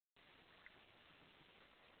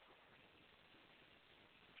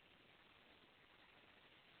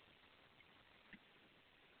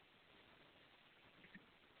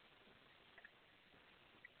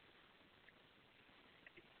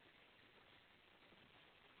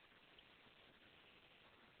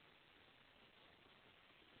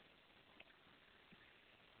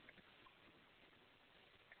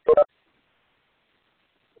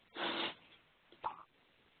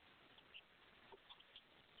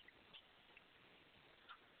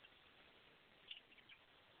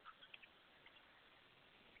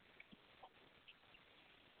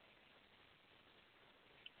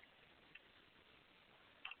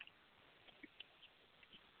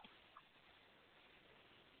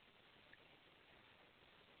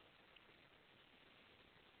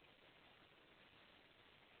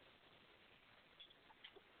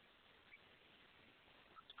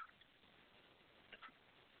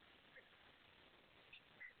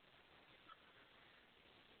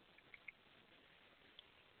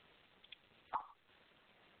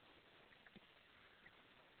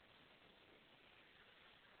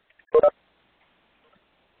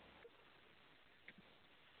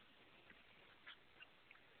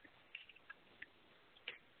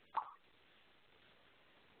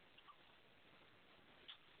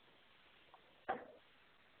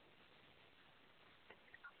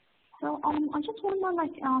So I just wonder,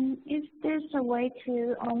 like, if there's a way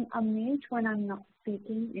to unmute when I'm not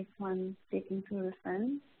speaking, if I'm speaking through the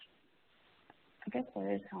phone. I guess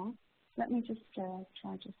there is, huh? Let me just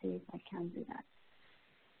try to see if I can do that.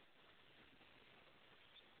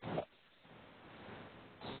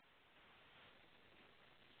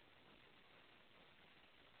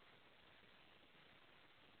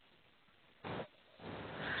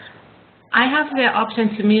 I have the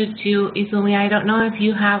option to mute you easily. I don't know if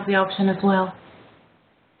you have the option as well.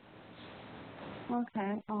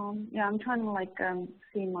 Okay. Yeah, I'm trying to like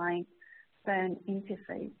see my phone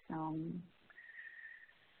interface.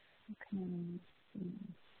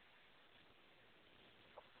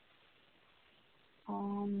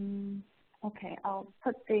 Okay, I'll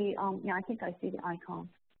put the yeah, I think I see the icon.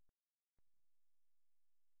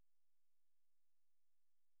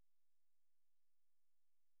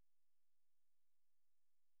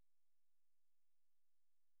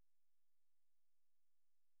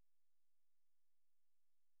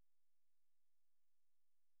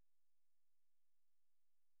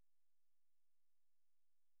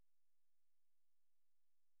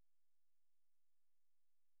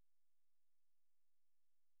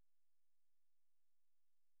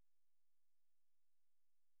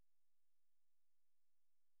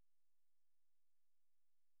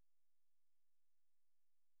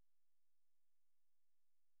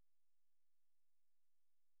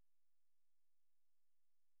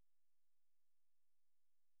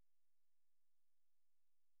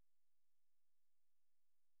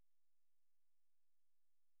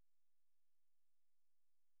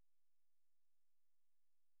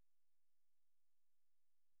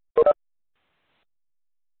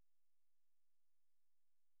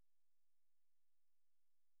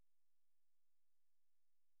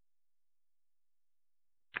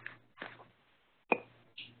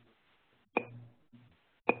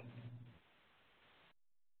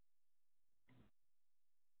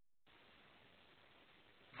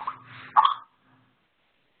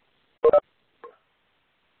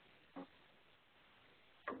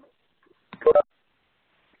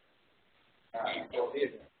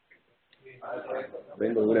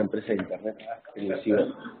 Vengo de una empresa de internet en la ciudad.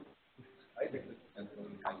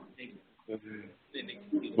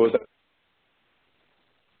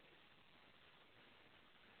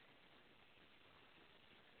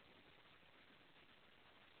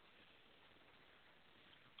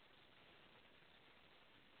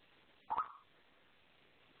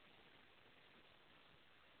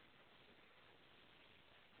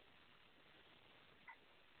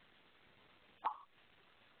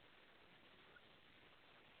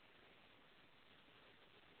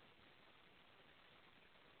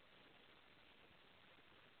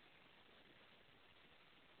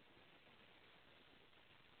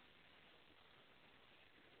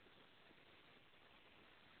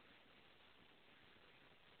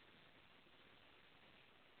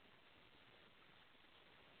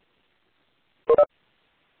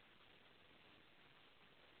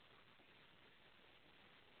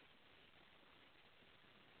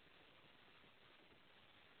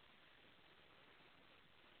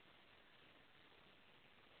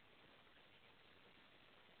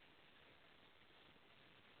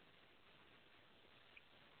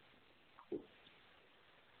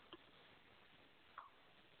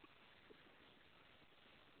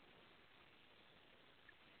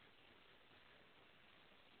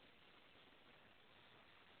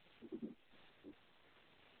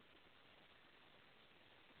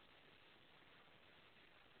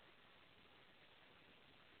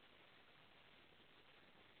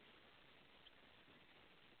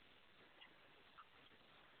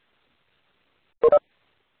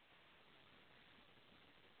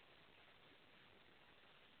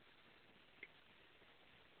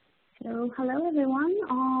 So hello everyone.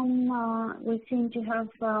 We seem to have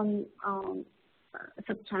a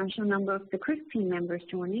substantial number of the CRISP team members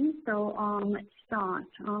joining. So let's start.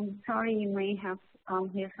 Sorry, you may have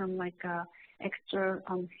hear some like extra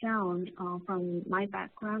sound from my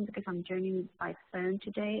background because I'm joining by phone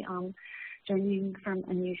today. Joining from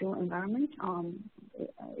unusual environment,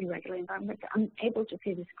 irregular environment. I'm able to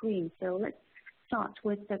see the screen. So let's start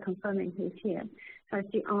with the confirming who's here. So I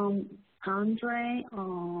see Andre,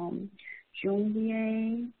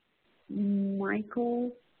 Jean-Pierre,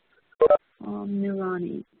 Michael,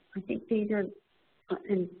 Milani. I think these are,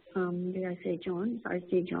 and did I say John? So I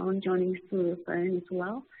see John joining through the phone as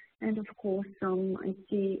well. And of course, I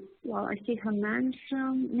see Herman's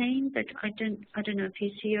name, but I don't know if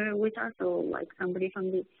he's here with us or like somebody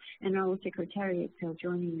from the NRO Secretariat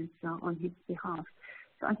joining us on his behalf.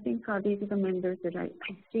 So I think these are the members that I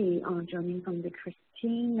see joining from the CRISP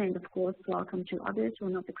team, and of course, welcome to others who are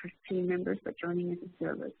not the CRISP team members but joining as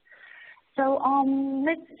observers. So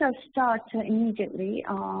let's start immediately.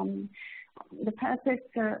 The purpose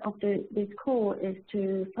of this call is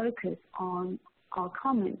to focus on our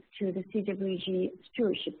comments to the CWG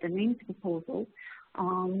stewardship, the names proposal.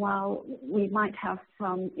 While we might have,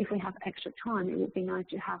 if we have extra time, it would be nice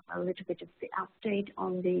to have a little bit of the update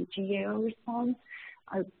on the GAO response,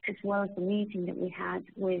 as well as the meeting that we had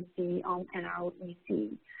with the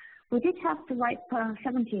NROEC. We did have the RIPE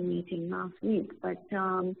 17 meeting last week, but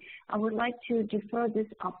I would like to defer this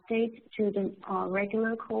update to the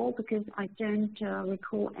regular call because I don't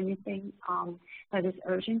recall anything that is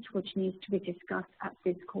urgent which needs to be discussed at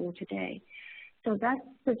this call today. So that's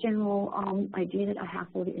the general idea that I have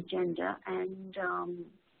for the agenda. And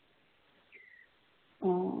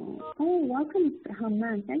welcome,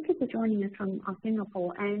 Herman. Thank you for joining us from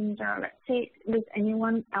Singapore. And let's see, does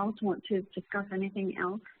anyone else want to discuss anything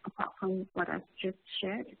else apart from what I've just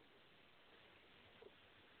shared?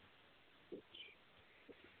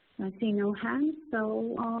 I see no hands,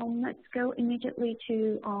 so let's go immediately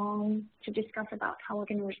to discuss about how we're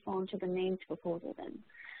going to respond to the names proposal then.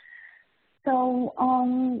 So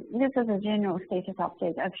this is a general status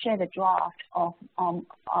update. I've shared a draft of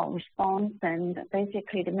our response, and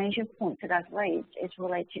basically the major points that I've raised is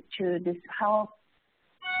related to this, how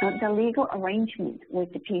the legal arrangement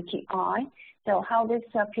with the PTI. So how this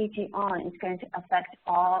PTI is going to affect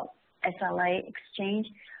our SLA exchange,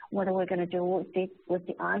 whether we're going to do it with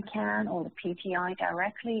the ICANN or the PTI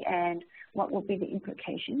directly, and what will be the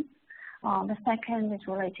implications. The second is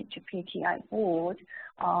related to PTI board.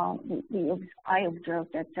 I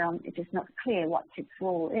observed that it is not clear what its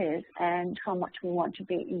role is and how much we want to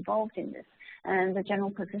be involved in this. And the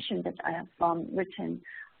general position that I have written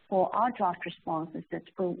for our draft response is that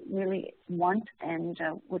we really want and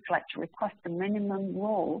would like to request the minimum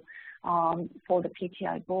role for the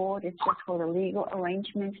PTI board. It's just for the legal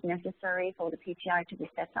arrangements necessary for the PTI to be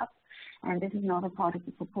set up. And this is not a part of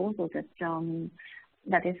the proposal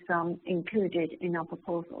that is included in our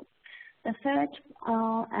proposal. The third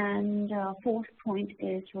and fourth point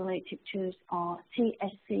is related to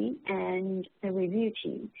CSC and the review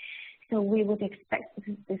team. So we would expect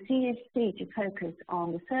the CSC to focus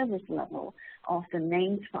on the service level of the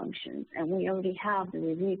names functions, and we already have the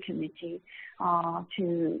review committee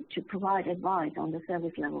to provide advice on the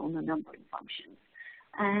service level on the numbering functions.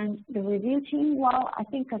 And the review team, well, I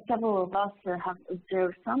think several of us have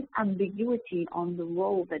observed some ambiguity on the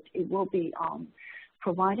role that it will be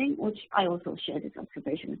providing, which I also share this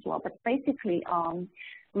observation as well. But basically,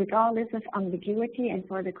 regardless of ambiguity and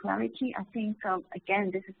further clarity, I think, again,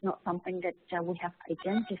 this is not something that we have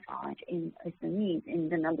identified as the need in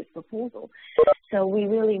the numbers proposal. So we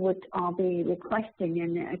really would be requesting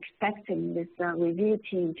and expecting this review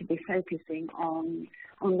team to be focusing on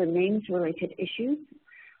the names-related issues.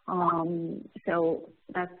 So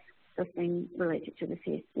that's the thing related to the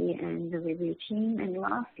CSC and the review team. And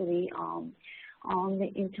lastly, on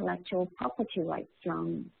the intellectual property rights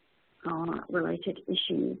related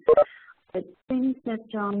issues, it seems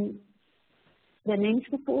that the names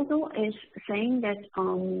proposal is saying that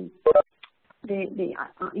the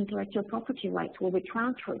intellectual property rights will be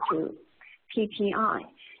transferred to PTI.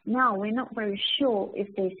 Now, we're not very sure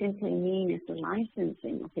if they simply mean it's the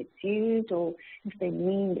licensing of its use or if they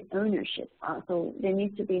mean the ownership. So there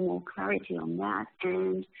needs to be more clarity on that.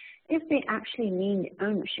 And if they actually mean the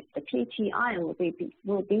ownership, the PTI will be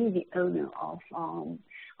the owner of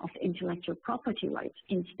intellectual property rights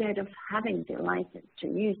instead of having the license to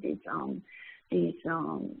use these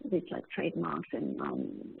like trademarks and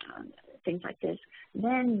things like this.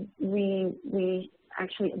 Then we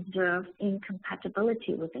actually observe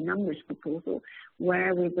incompatibility with the numbers proposal,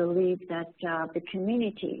 where we believe that the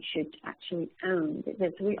community should actually own,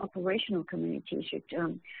 the three operational communities should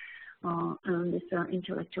own this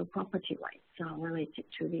intellectual property rights related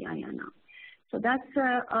to the IANA. So that's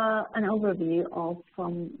an overview of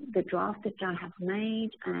the draft that I have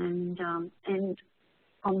made, and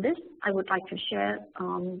on this I would like to share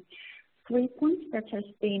 3 points that has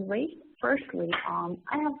been raised. Firstly, I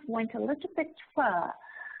have went a little bit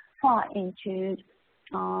far into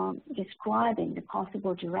describing the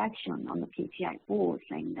possible direction on the PTI board,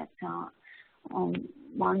 saying that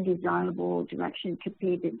one desirable direction could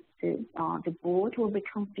be the board will be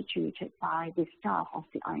constituted by the staff of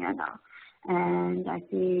the IANA. And I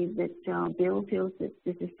see that Bill feels that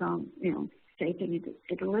this is taking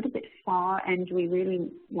it a little bit far, and we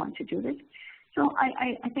really want to do this. So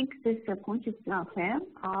I think this point is fair.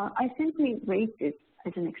 I simply raised this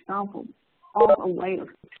as an example all a way of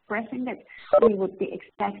expressing that we would be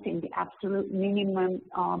expecting the absolute minimum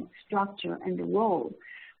structure and the role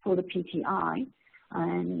for the PTI.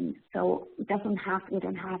 And so we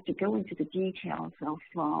don't have to go into the details of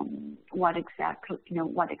what exactly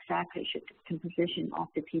should the composition of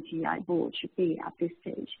the PTI board should be at this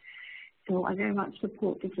stage. So I very much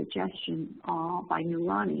support the suggestion by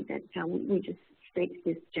Nurani that we just state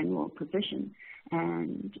this general position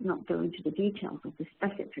and not go into the details of the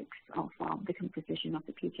specifics of the composition of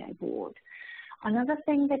the PTI board. Another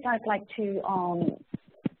thing that I'd like to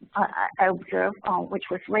observe, which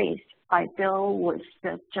was raised by Bill, was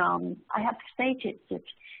that I have stated that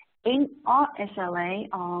in our SLA,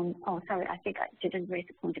 I think I didn't raise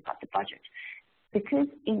the point about the budget. Because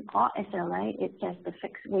in our SLA, it says the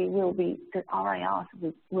RIRs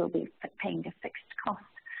will be paying the fixed cost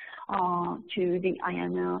to the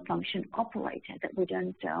INR function operator, that we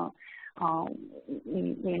don't,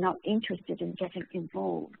 we're not interested in getting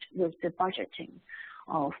involved with the budgeting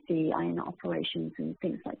of the INR operations and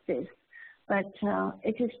things like this. But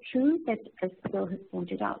it is true that, as Bill has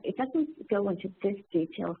pointed out, it doesn't go into these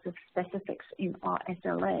details of specifics in our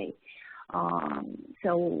SLA.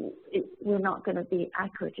 So we're not going to be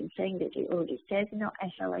accurate in saying that it already says in our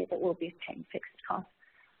SLA that we'll be paying fixed costs.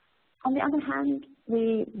 On the other hand,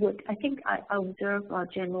 I think I observe a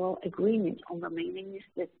general agreement on remaining is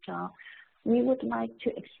that we would like to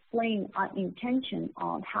explain our intention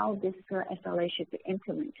on how this SLA should be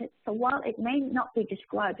implemented. So while it may not be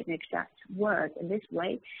described in exact words in this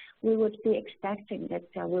way, we would be expecting that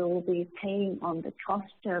we will be paying on the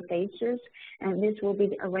cost basis, and this will be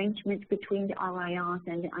the arrangement between the RIRs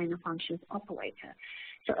and the INR functions operator.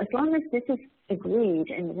 So as long as this is agreed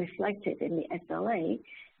and reflected in the SLA,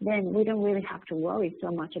 then we don't really have to worry so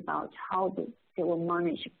much about how they will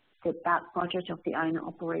manage the back budget of the INR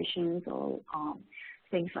operations or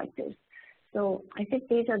things like this. So I think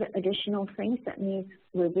these are the additional things that need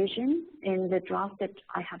revision in the draft that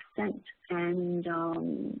I have sent, and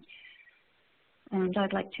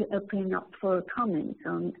I'd like to open up for comments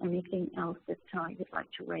on anything else that I would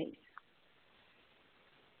like to raise.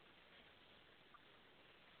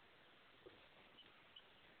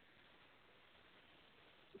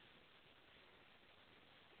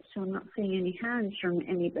 So I'm not seeing any hands from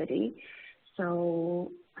anybody.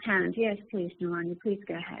 So yes, please, Nurani, please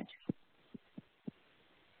go ahead.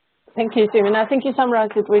 Thank you, Suman. I think you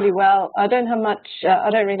summarized it really well. I don't have much, I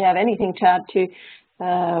don't really have anything to add to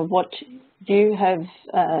what you have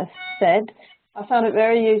said. I found it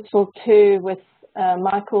very useful too with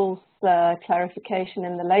Michael's clarification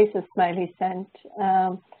in the latest mail he sent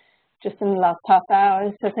just in the last half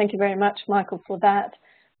hour. So thank you very much, Michael, for that.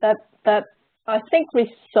 That I think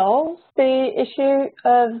resolves the issue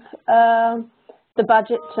of the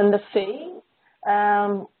budget and the fee.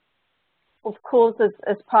 Of course,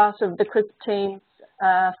 as part of the CRISP team's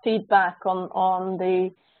feedback on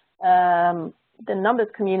the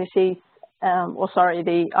numbers communities,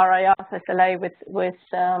 the RIRs SLA with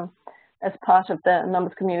as part of the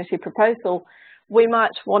numbers community proposal, we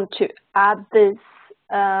might want to add this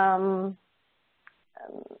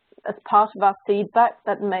as part of our feedback,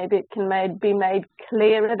 that maybe it can be made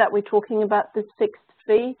clearer that we're talking about this fixed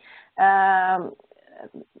fee, as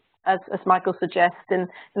Michael suggests, in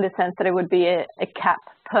the sense that it would be a cap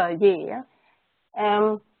per year.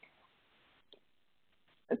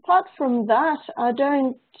 Apart from that, I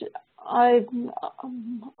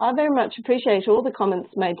very much appreciate all the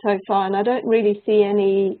comments made so far, and I don't really see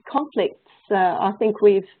any conflicts. I think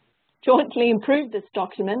we've jointly improved this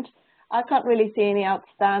document. I can't really see any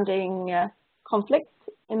outstanding conflicts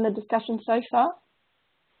in the discussion so far.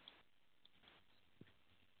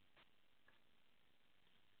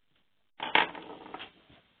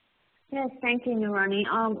 Yes, thank you, Nurani.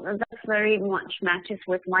 That very much matches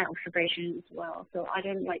with my observation as well. So I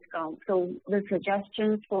don't so the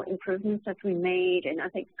suggestions for improvements that we made, and I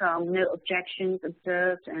think no objections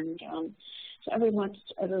observed, and so everyone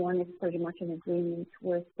is pretty much in agreement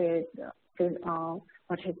with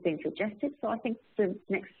what has been suggested. So I think the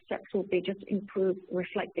next steps will be just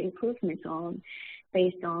reflect the improvements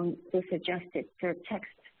based on the suggested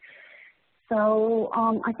text. So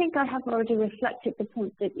I think I have already reflected the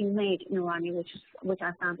point that you made, Nurani, which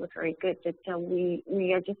I found was very good, that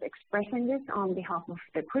we are just expressing this on behalf of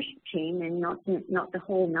the CRISP team and not the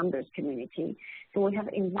whole numbers community. So we have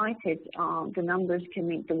invited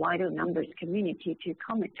the wider numbers community to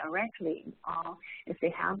comment directly if they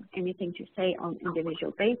have anything to say on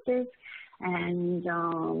individual basis. And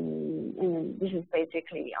this is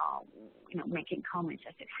basically making comments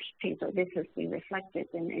as a CRISP team. So this has been reflected,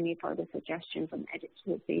 and any further suggestions and edits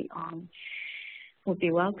will be would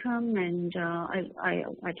be welcome, and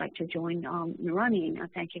I'd like to join Nurani in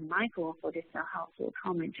thanking Michael for this helpful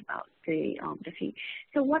comment about the fee.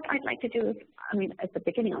 So what I'd like to do is, I mean, at the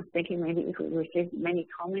beginning I was thinking maybe if we receive many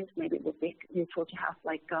comments, maybe it would be useful to have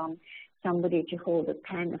like somebody to hold the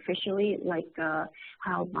pen officially, like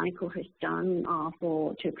how Michael has done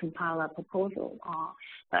to compile a proposal.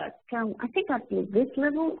 But I think at this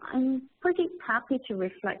level, I'm pretty happy to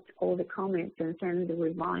reflect all the comments and send the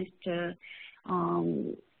revised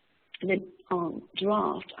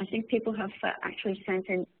draft. I think people have actually sent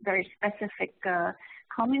in very specific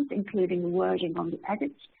comments, including wording on the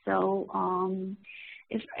edits. So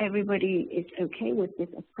if everybody is okay with this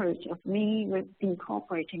approach of me with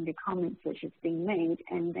incorporating the comments which is being made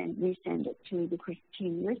and then resend it to the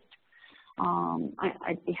Christine list,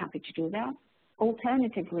 I'd be happy to do that.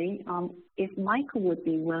 Alternatively, if Michael would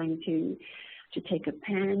be willing to take a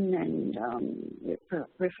pen and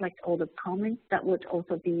reflect all the comments, that would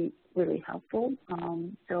also be really helpful.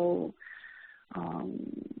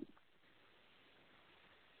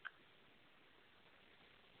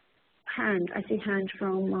 I see hand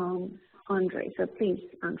from Andre, so please,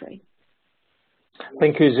 Andre.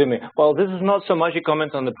 Thank you, Izumi. Well, this is not so much a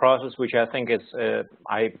comment on the process, which I think is,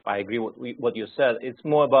 I agree with what you said. It's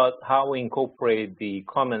more about how we incorporate the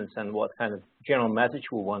comments and what kind of general message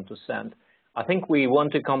we want to send. I think we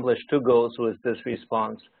want to accomplish two goals with this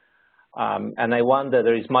response, and I wonder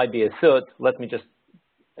there might be a third. Let me just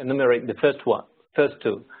enumerate the first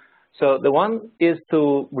two. So the one is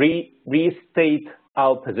to restate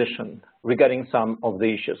our position regarding some of the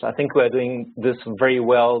issues. I think we're doing this very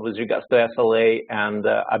well with regards to SLA and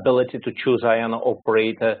ability to choose IANA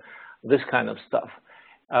operator, this kind of stuff.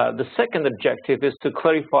 The second objective is to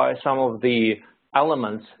clarify some of the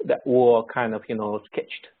elements that were kind of,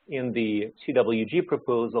 sketched in the CWG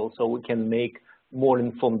proposal so we can make more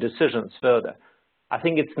informed decisions further. I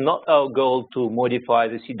think it's not our goal to modify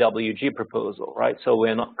the CWG proposal, right? So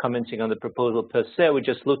we're not commenting on the proposal per se, we're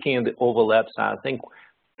just looking at the overlaps. I think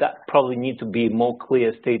that probably needs to be more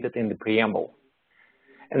clear stated in the preamble.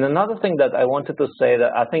 And another thing that I wanted to say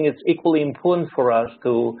that I think it's equally important for us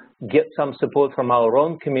to get some support from our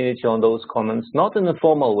own community on those comments, not in a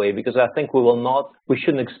formal way, because I think we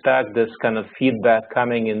shouldn't expect this kind of feedback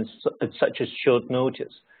coming in at such a short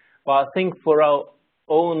notice. But I think for our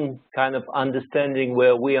own kind of understanding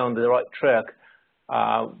where we are on the right track,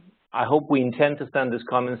 I hope we intend to send these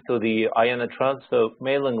comments to the IANA transfer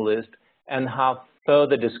mailing list and have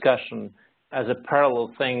further discussion as a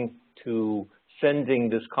parallel thing to sending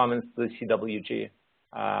these comments to the CWG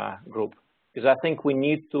group. Because I think we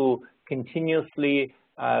need to continuously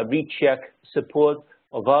recheck support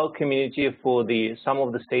of our community for some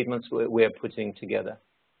of the statements we're putting together.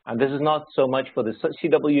 And this is not so much for the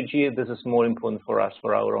CWG, this is more important for us,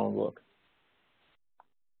 for our own work.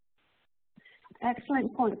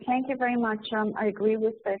 Excellent point. Thank you very much. I agree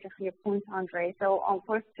with both of your points, Andre. So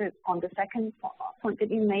first, on the second point that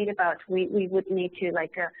you made about we would need to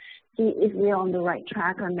see if we're on the right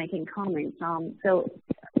track on making comments. So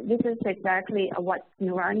this is exactly what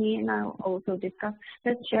Nurani and I also discussed.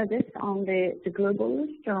 Let's share this on the global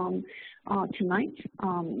list tonight.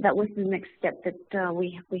 That was the next step that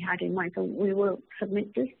we had in mind. So we will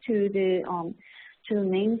submit this to the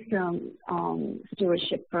names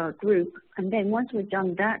stewardship group, and then once we've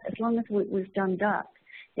done that, as long as we've done that,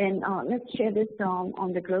 then let's share this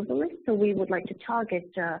on the global list. So we would like to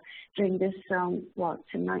target during this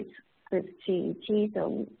tonight with CET,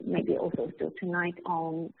 so maybe also still tonight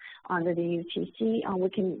under the UTC. We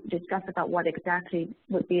can discuss about what exactly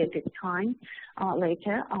would be a good time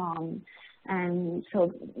later. And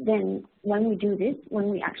so then when we do this, when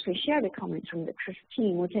we actually share the comments from the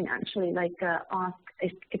Christine, we can actually ask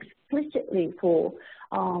explicitly for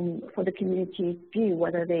the community's view,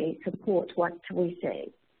 whether they support what we say.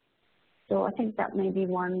 So I think that may be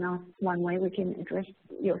one way we can address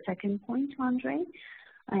your second point, Andre.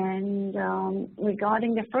 And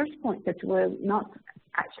regarding the first point, that we're not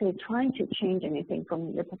actually trying to change anything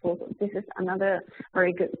from the proposal, this is another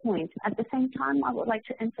very good point. At the same time, I would like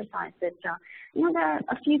to emphasize that there are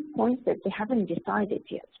a few points that they haven't decided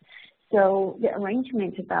yet. So the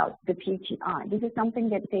arrangement about the PTI, this is something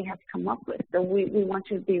that they have come up with. So we want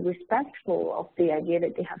to be respectful of the idea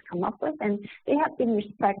that they have come up with, and they have been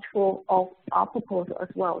respectful of our proposal as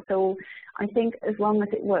well. So I think as long as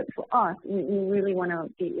it works for us, we really want to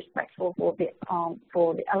be respectful for the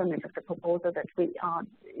elements of the proposal that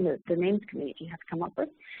the names community has come up with.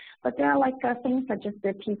 But there are things such as the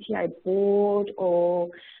PTI board, or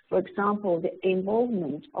for example, the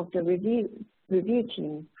involvement of the review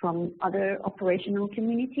team from other operational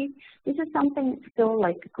communities. This is something still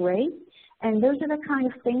gray, And those are the kind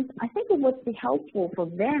of things I think it would be helpful for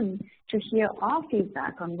them to hear our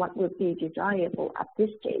feedback on what would be desirable at this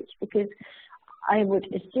stage, because I would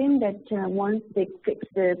assume that once they fix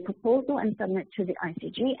the proposal and submit to the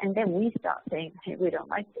ICG, and then we start saying, hey, we don't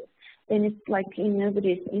like this, then it's like in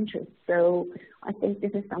nobody's interest. So I think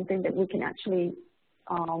this is something that we can actually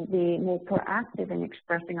be more proactive in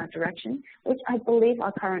expressing our direction, which I believe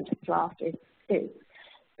our current draft is.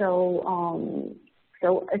 So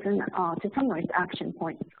as to summarize action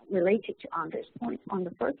points related to Andre's point, on the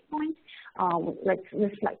first point, let's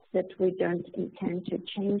reflect that we don't intend to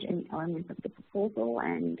change any elements of the proposal,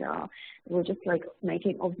 and we're just like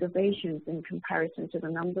making observations in comparison to the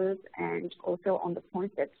numbers, and also on the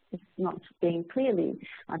point that it's not being clearly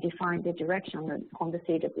defined the direction on the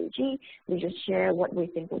CWG, we just share what we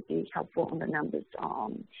think would be helpful on the numbers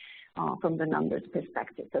from the numbers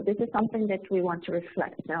perspective. So this is something that we want to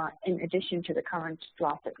reflect in addition to the current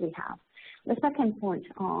draft that we have. The second point,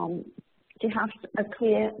 to have a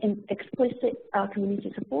clear and explicit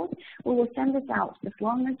community support, we will send this out as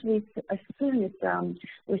soon as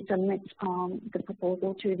we submit the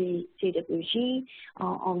proposal to the CWG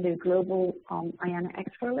on the global IANA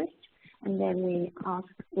expert list. And then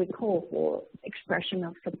we call for expression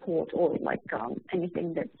of support, or like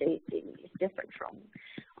anything that they think is different from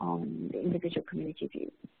the individual community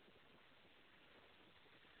view.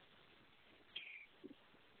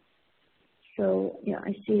 So yeah,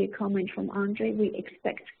 I see a comment from Andre. We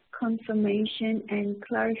expect confirmation and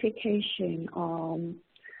clarification on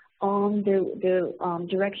the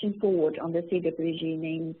direction forward on the CWG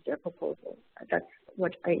names proposal. That's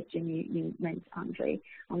what I assume you meant, Andre,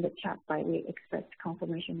 on the chat by we expect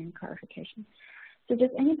confirmation and clarification. So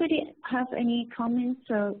does anybody have any comments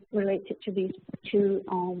related to these two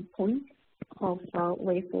points of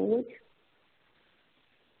way forward?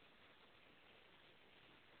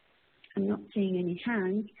 I'm not seeing any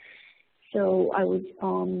hands, so I would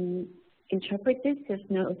interpret this as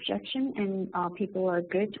no objection, and people are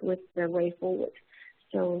good with the way forward.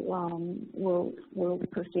 So we'll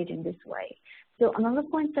proceed in this way. So another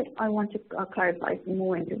point that I want to clarify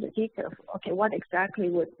more into the details. Okay, what exactly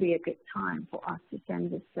would be a good time for us to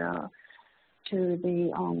send this to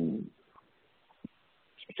the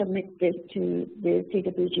submit this to the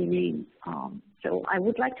CWG names? So I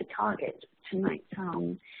would like to target tonight.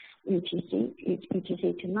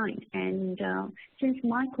 UTC tonight, and since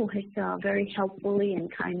Michael has very helpfully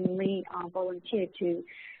and kindly volunteered to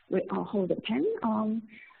hold a pen,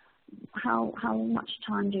 how much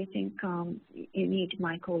time do you think you need,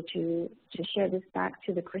 Michael, to share this back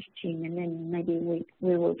to the CRISP team, and then maybe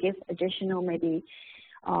we will give additional maybe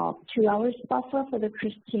 2 hours buffer for the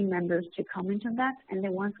CRISP team members to comment on that, and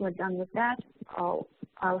then once we're done with that, I'll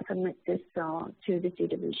submit this to the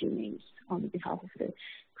CWG names on behalf of the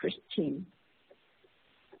CRISP team.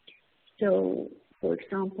 So, for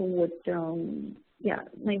example, would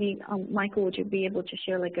maybe Michael, would you be able to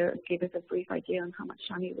share give us a brief idea on how much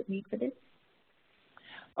time you would need for this?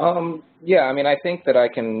 Yeah, I mean, I think that I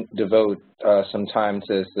can devote some time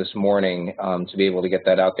to this morning to be able to get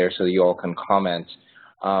that out there so that you all can comment.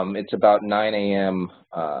 It's about 9 a.m.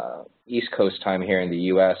 East Coast time here in the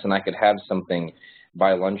U.S., and I could have something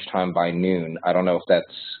by lunchtime, by noon. I don't know if that's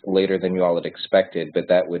later than you all had expected, but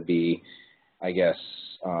that would be, I guess,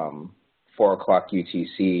 4 o'clock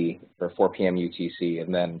UTC or 4 p.m. UTC.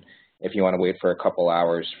 And then if you want to wait for a couple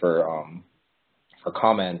hours for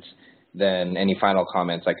comments, then any final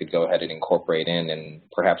comments I could go ahead and incorporate in, and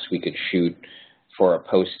perhaps we could shoot for a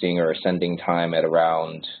posting or a sending time at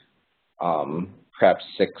around perhaps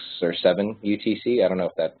 6 or 7 UTC. I don't know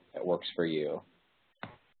if that works for you.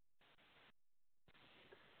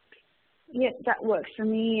 Yeah, that works for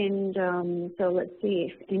me, and so let's see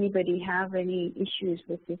if anybody have any issues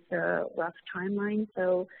with this rough timeline.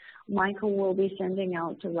 So Michael will be sending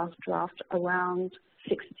out a rough draft around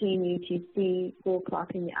 16 UTC, 4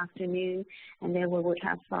 o'clock in the afternoon, and then we would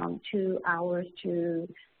have 2 hours to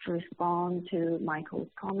respond to Michael's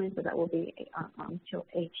comments, so that will be until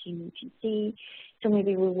 18 UTC. So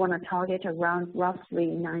maybe we want to target around roughly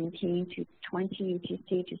 19 to 20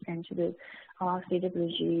 UTC to send to the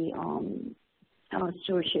CWG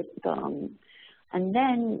stewardship, and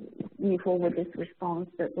then move forward this response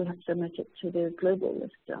that we have submitted to the global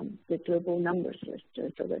list, the global numbers list,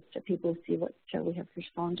 so that people see what we have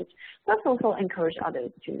responded. Let's also encourage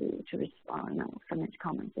others to respond, submit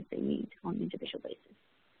comments if they need on an individual basis.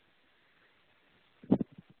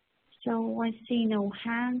 So I see no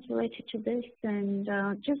hands related to this, and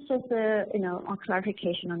just as a a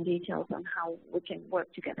clarification on details on how we can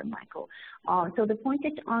work together, Michael. So the point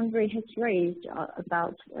that Andre has raised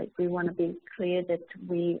about like we want to be clear that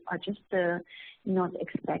we are just not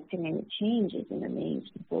expecting any changes in the names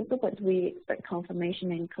proposal, but we expect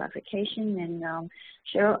confirmation and clarification and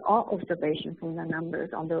share our observation from the numbers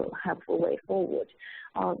on the helpful way forward.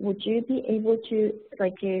 Would you be able to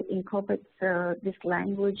like incorporate this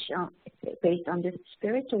language based on this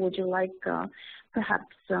spirit, or would you like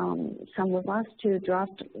perhaps some of us to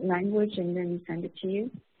draft language and then send it to you?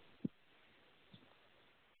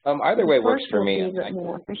 Either way works for me.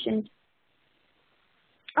 More efficient.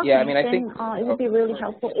 Okay, yeah, I mean, I think it would be really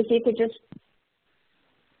helpful if you could just.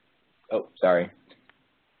 Oh, sorry.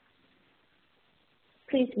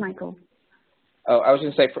 Please, Michael. Oh, I was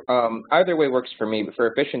going to say, either way works for me, but for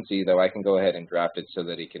efficiency, though, I can go ahead and draft it so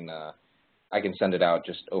that he can, I can send it out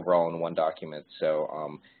just overall in one document.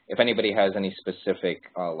 So if anybody has any specific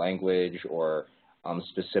language or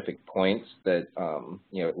specific points that,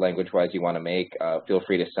 language-wise you want to make, feel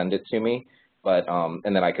free to send it to me. But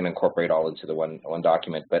and then I can incorporate all into the one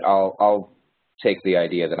document. But I'll take the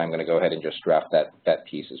idea that I'm going to go ahead and just draft that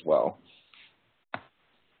piece as well.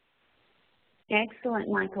 Excellent,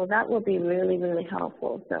 Michael. That will be really, really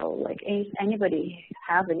helpful. So, like, if anybody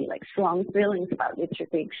have any like strong feelings about it should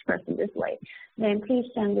be expressed in this way, then please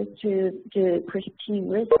send it to Christine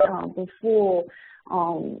Risk before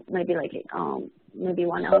maybe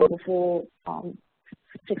 1 hour before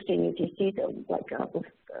 16 UTC, so like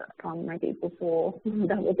maybe before,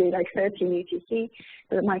 that would be like 13 UTC,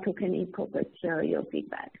 so that Michael can incorporate your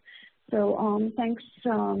feedback. So thanks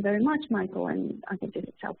very much, Michael, and I think this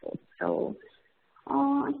is helpful. So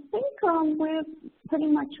I think we're pretty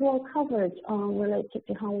much well covered related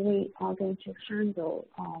to how we are going to handle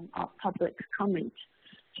our public comment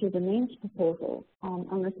to the names proposal,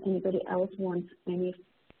 unless anybody else wants anything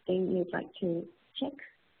you'd like to check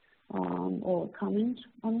or comment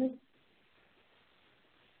on this.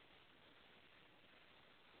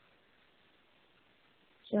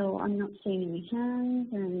 So I'm not seeing any hands,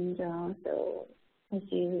 and so I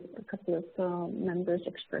see a couple of members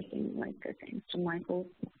expressing like thanks to Michael,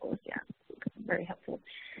 of course, yeah, very helpful.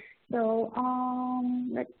 So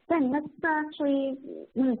let's actually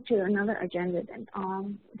move to another agenda then.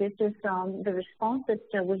 This is the response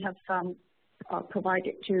that we have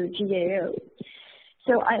provided to GAO.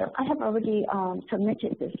 So I have already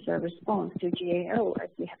submitted this response to GAO, as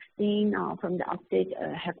we have seen from the update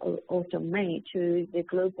I have also made to the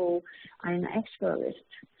global IANA expert list.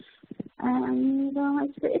 And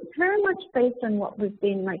it's very much based on what we've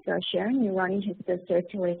been sharing. Nirani has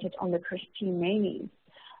circulated on the Christine naming.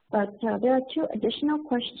 But there are two additional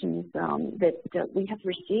questions that we have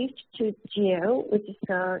received to GAO, which is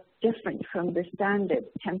different from the standard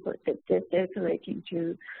template that they're circulating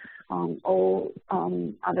to all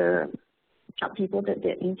other people that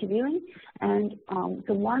they're interviewing. And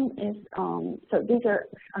so one is, so these are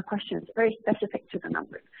questions very specific to the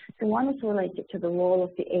numbers. So one is related to the role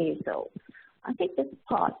of the ASO. I think this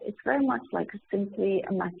part is very much like simply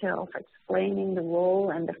a matter of explaining the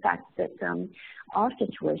role and the fact that our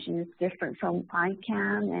situation is different from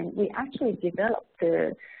ICANN, and we actually developed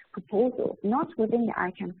the proposal not within the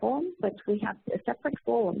ICANN forum, but we have a separate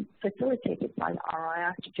forum facilitated by the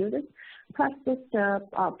RIR to do this, plus this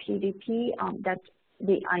PDP that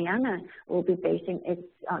the IANA will be basing its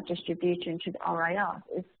distribution to the RIR.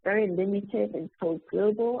 It's very limited and so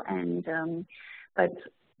global, and but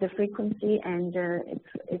the frequency and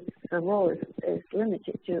its role is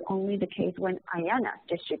limited to only the case when IANA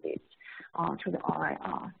distributes to the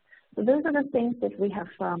RIR. So those are the things that we have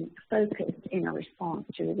focused in our response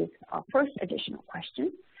to this first additional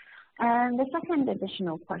question. And the second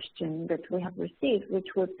additional question that we have received, which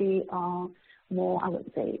would be more, I would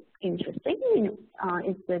say, interesting,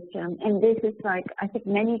 is that, and this is like, I think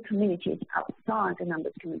many communities outside the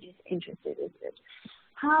numbers communities interested, is that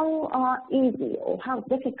how easy or how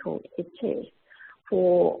difficult it is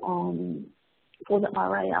for the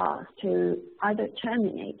RIRs to either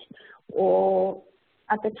terminate or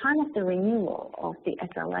at the time of the renewal of the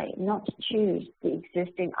SLA, not choose the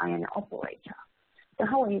existing IANA operator. So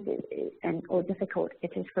how easy or difficult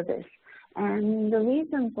it is for this. And the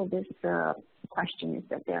reason for this question is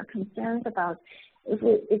that there are concerns about if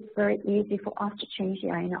it's very easy for us to change the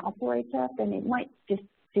IANA operator, then it might just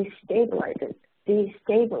destabilize the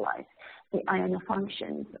IANA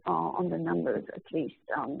functions on the numbers, at least.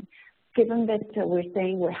 Given that we're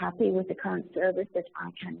saying we're happy with the current service that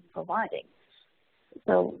ICANN is providing.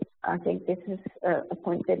 So I think this is a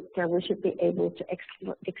point that we should be able to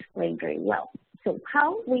explain very well. So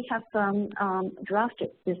how we have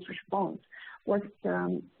drafted this response was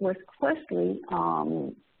firstly,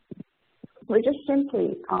 we're just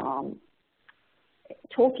simply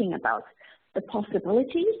talking about the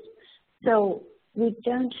possibilities. So we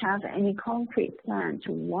don't have any concrete plan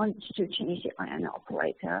to want to change the IANA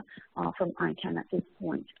operator from ICANN at this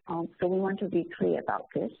point. So we want to be clear about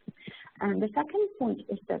this. And the second point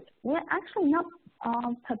is that we're actually not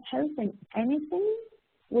proposing anything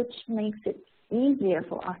which makes it easier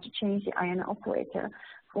for us to change the IANA operator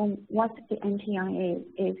from what the NTIA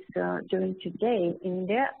is doing today in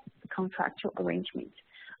their contractual arrangement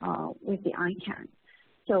with the ICANN.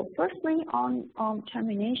 So firstly, on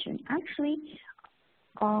termination, actually,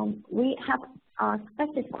 we have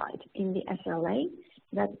specified in the SLA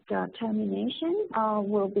that termination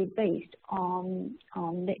will be based on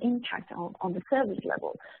the impact on the service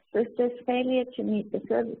level. So if there's failure to meet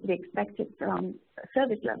the expected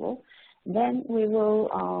service level, then we will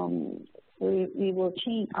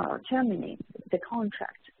terminate the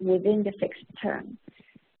contract within the fixed term.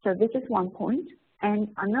 So this is one point. And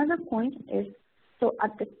another point is, so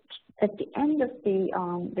at the end of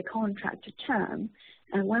the contract term,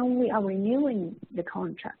 and when we are renewing the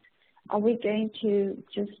contract, are we going to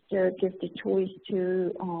just give the choice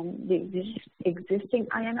to the existing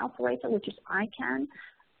IANA operator, which is ICANN,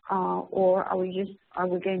 or are we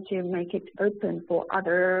going to make it open for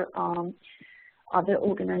other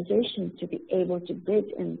organizations to be able to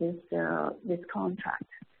bid in this contract?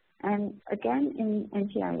 And again, in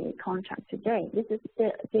NTIA contract today, this is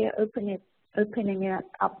they're opening it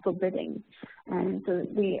up for bidding, and so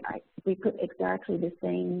we put exactly the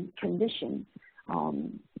same condition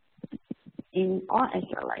in our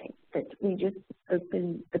SLA, that we just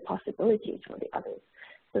open the possibilities for the others.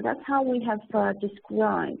 So that's how we have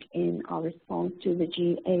described in our response to the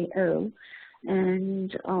GAO.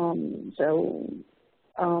 And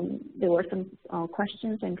there were some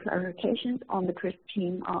questions and clarifications on the CRISP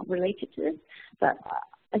team related to this, but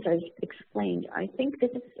as I explained, I think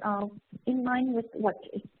this is in line with what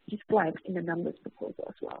is described in the numbers proposal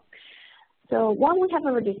as well. So while we have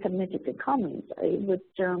already submitted the comments, I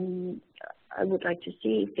would like to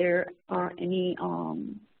see if there are any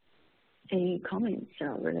comments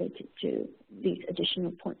related to these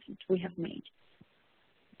additional points that we have made.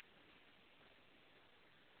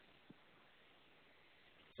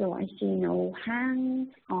 So I see no hands,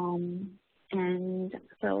 and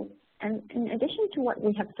in addition to what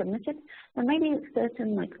we have submitted, there may be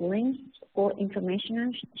certain links or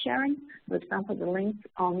information sharing. For example, the link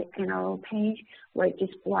on the NRO page where it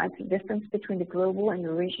describes the difference between the global and the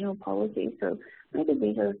regional policy. So maybe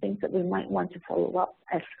these are the things that we might want to follow up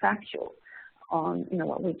as factual on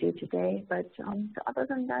what we do today. But so other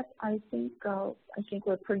than that, I think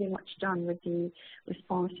we're pretty much done with the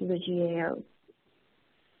response to the GAO.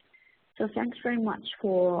 So thanks very much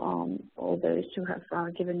for all those who have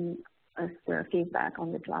given us feedback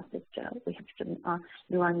on the draft that we have,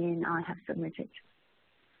 Noemi and I have submitted.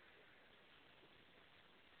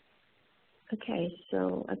 Okay,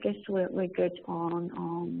 so I guess we're good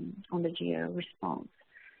on the GAO response.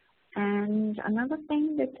 And another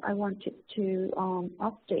thing that I wanted to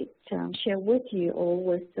share with you all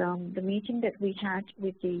was the meeting that we had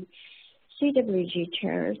with the CWG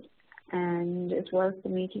chairs, and as well as the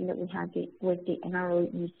meeting that we had with the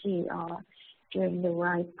NRO-EC during the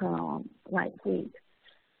RIPE week.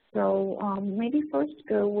 So maybe first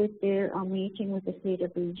go with the meeting with the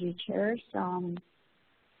CWG chairs,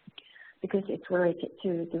 because it's related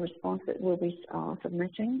to the response that we'll be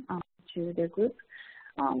submitting to their group.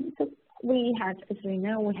 So we had, as we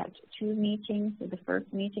know, we had two meetings. So the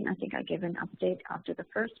first meeting, I think I gave an update after the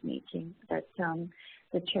first meeting that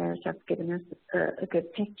the chairs have given us a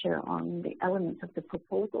good picture on the elements of the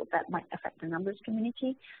proposal that might affect the numbers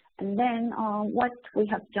community. And then what we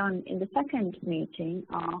have done in the second meeting,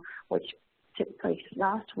 which took place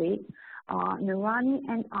last week, Nurani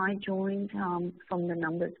and I joined from the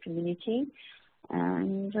numbers community.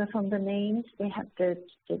 And from the names, they have the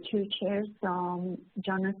two chairs,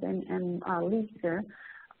 Jonathan and Lisa,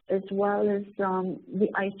 as well as the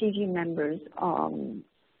ICG members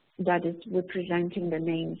that is representing the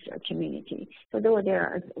names community. So they were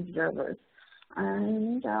there as observers.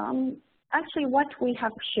 And actually what we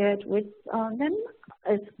have shared with them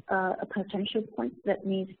as a potential point that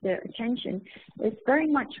needs their attention is very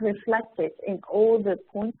much reflected in all the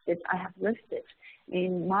points that I have listed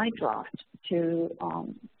in my draft to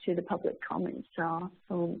the public comments from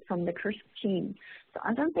the CRISP team. So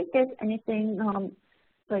I don't think there's anything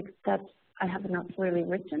like that I have not really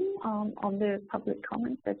written on the public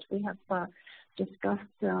comments that we have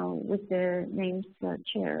discussed with the names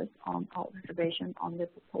chairs on our observation on the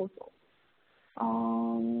proposal.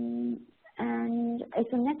 And as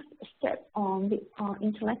a next step on the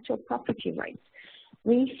intellectual property rights,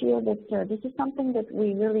 we feel that this is something that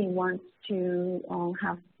we really want to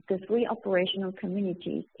have the 3 operational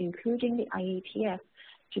communities, including the IETF,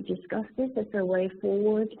 to discuss this as a way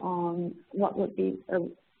forward on what would be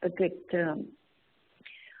a good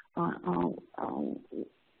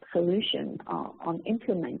solution on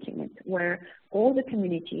implementing it, where all the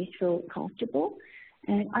communities feel comfortable.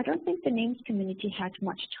 And I don't think the names community had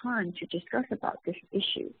much time to discuss about this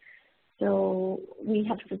issue. So we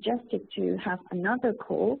have suggested to have another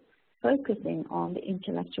call focusing on the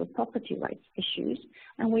intellectual property rights issues.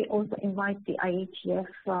 And we also invite the IETF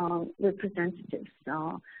representatives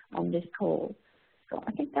on this call. So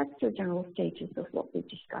I think that's the general status of what we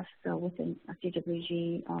discussed within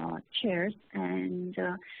CWG chairs. And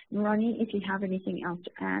Nurani, if you have anything else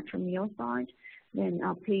to add from your side, then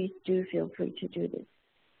please do feel free to do this.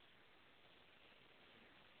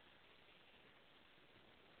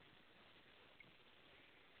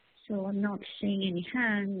 So I'm not seeing any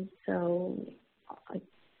hands, so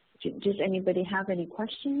does anybody have any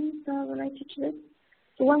questions related to this?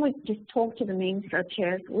 So when we just talk to the names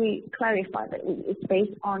chairs, we clarify that it's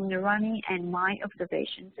based on Nurani and my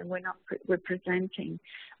observations, and we're not representing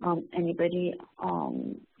anybody's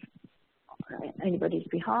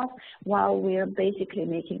behalf, while we are basically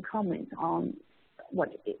making comments on what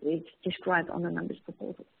is described on the numbers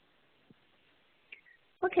proposal.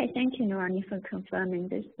 Okay, thank you, Nurani, for confirming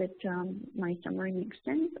this, that my summary makes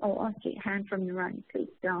sense. Oh, I'll see a hand from Nurani, please,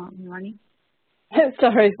 Nurani.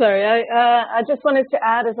 Sorry. I just wanted to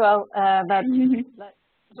add as well that,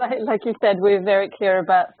 like you said, we're very clear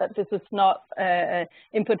about that this was not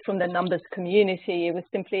input from the numbers community. It was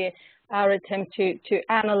simply our attempt to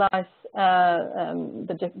analyze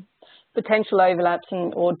the potential overlaps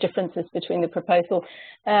or differences between the proposal.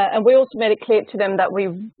 And we also made it clear to them that we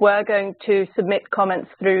were going to submit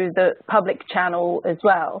comments through the public channel as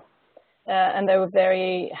well. And they were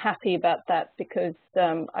very happy about that, because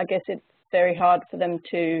I guess it's very hard for them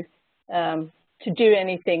to do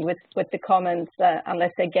anything with the comments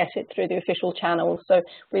unless they get it through the official channels. So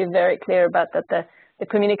we're very clear about that. The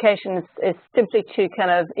communication is simply to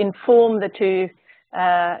kind of inform the 2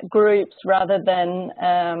 groups rather than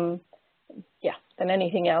than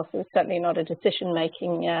anything else. It's certainly not a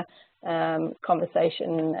decision-making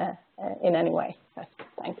conversation in any way. So,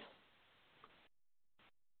 thanks.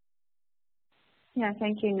 Yeah,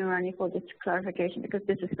 thank you, Nurani, for this clarification, because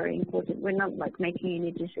this is very important. We're not making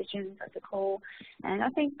any decisions at the call, and I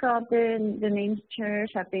think the names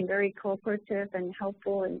chairs have been very cooperative and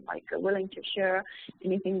helpful and willing to share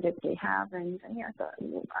anything that they have. And yeah, so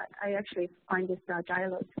I actually find this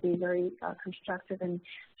dialogue to be very constructive and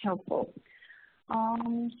helpful.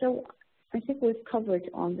 So I think we've covered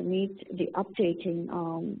on the updating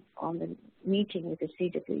on the meeting with the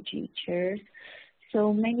CWG chairs.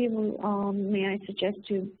 So maybe may I suggest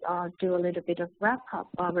to do a little bit of wrap up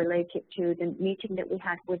related to the meeting that we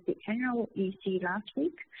had with the annual EC last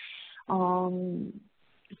week.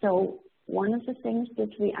 So one of the things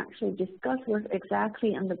that we actually discussed was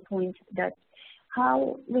exactly on the point that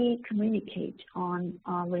how we communicate on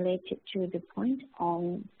related to the point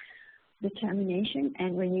on the termination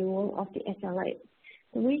and renewal of the SLA.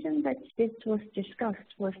 The reason that this was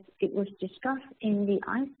discussed was it was discussed in the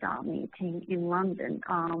ISTAR meeting in London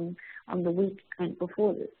on the weekend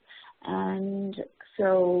before this. And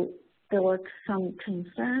so there were some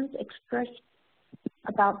concerns expressed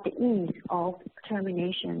about the ease of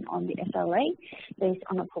termination on the SLA based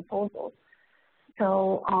on a proposal.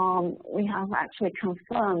 So we have actually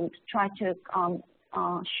tried to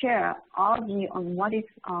share our view on what is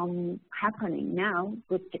happening now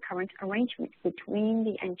with the current arrangement between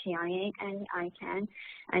the NTIA and the ICANN,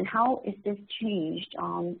 and how is this changed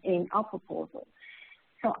in our proposal.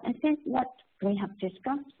 So I think what we have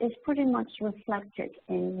discussed is pretty much reflected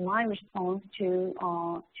in my response to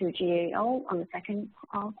GAO on the second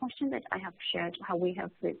question that I have shared, how we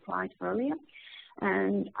have replied earlier.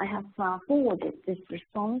 And I have forwarded this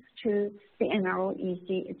response to the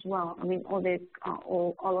NRO-EC as well. I mean,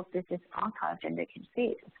 all of this is archived and they can see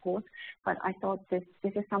it, of course. But I thought this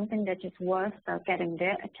is something that is worth getting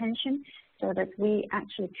their attention, so that we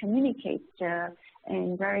actually communicate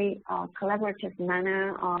in very collaborative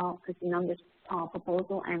manner with the numbers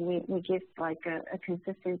proposal, and we give a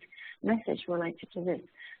consistent message related to this.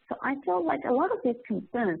 So I feel like a lot of these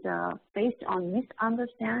concerns are based on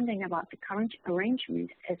misunderstanding about the current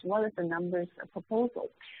arrangement as well as the numbers proposal.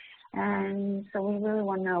 And so we really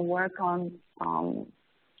want to work on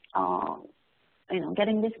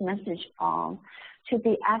getting this message to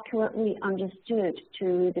be accurately understood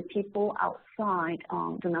to the people outside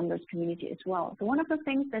the numbers community as well. So one of the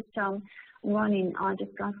things that Ronnie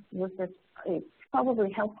discussed was that it's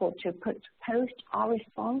probably helpful to post our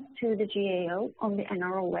response to the GAO on the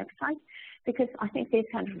NRO website, because I think this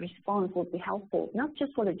kind of response would be helpful, not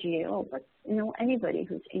just for the GAO, but anybody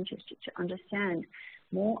who's interested to understand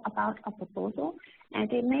more about a proposal.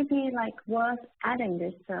 And it may be worth adding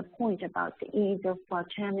this point about the ease of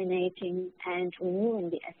terminating and renewing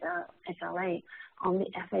the SLA on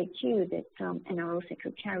the FAQ that NRO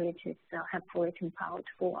Secretariat has helpfully compiled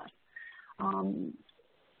for us.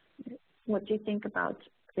 What do you think about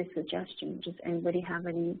this suggestion? Does anybody have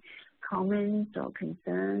any comments or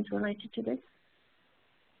concerns related to this?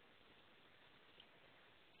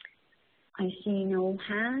 I see no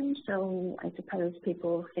hands, so I suppose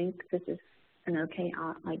people think this is an okay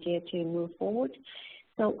idea to move forward.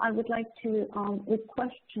 So I would like to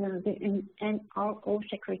request the NRO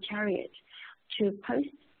Secretariat to post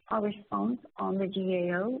our response on the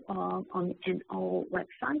GAO on the NRO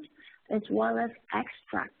website, as well as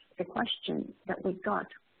extract the question that we got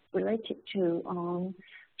related to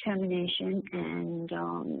termination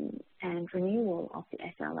and renewal of the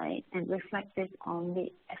SLA, and reflect this on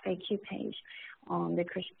the FAQ page on the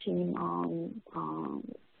Christine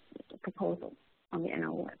proposal on the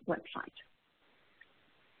NRO website.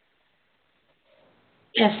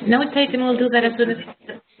 Yes, note taken. We'll do that as soon as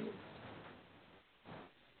possible.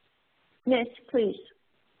 Yes, please.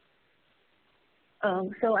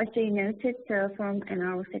 So I see noted from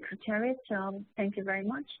NRO Secretariat. Thank you very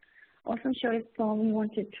much. Also, sure if you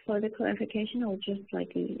wanted further clarification or just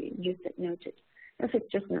just noted. If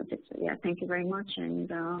it's just noted, so yeah, thank you very much. And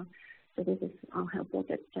so this is helpful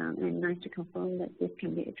and nice to confirm that this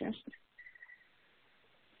can be addressed.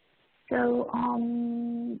 So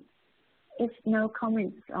if no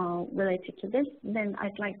comments related to this, then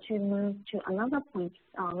I'd like to move to another point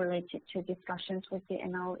related to discussions with the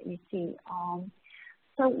NREC.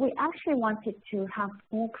 So we actually wanted to have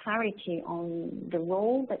more clarity on the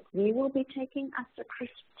role that we will be taking as the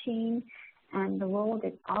CRISP team and the role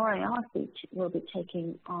that RIRC will be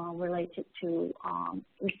taking related to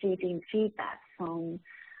receiving feedback from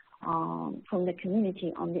the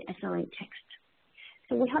community on the SLA text.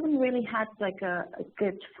 So we haven't really had a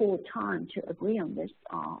good full time to agree on this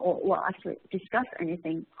or actually discuss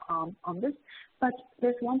anything on this. But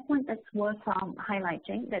there's one point that's worth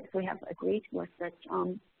highlighting that we have agreed was that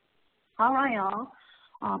RIR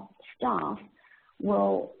staff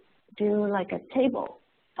will do a table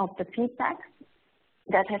of the feedback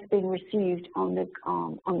that has been received on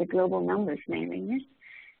the global numbers mailing list,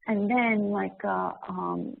 and then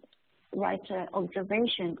write an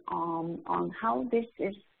observation on how this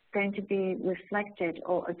is going to be reflected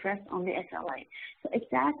or addressed on the SLA. So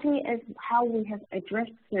exactly as how we have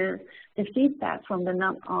addressed the feedback from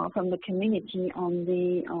the community on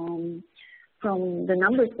the from the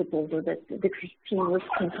numbers proposal that the team was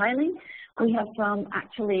compiling, we have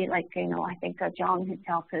actually I think John has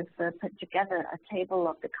helped us put together a table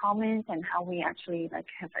of the comments and how we actually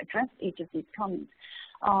have addressed each of these comments.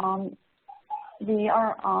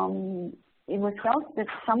 It was felt that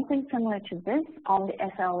something similar to this on the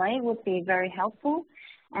SLA would be very helpful,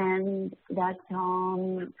 and that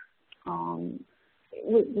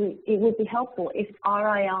it would be helpful if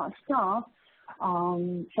RIR staff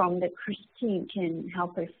from the CRISP team can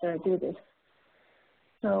help us do this.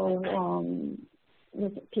 So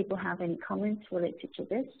does people have any comments related to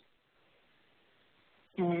this?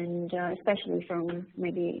 And especially from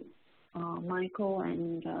maybe Michael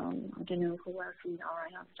and I don't know who else from the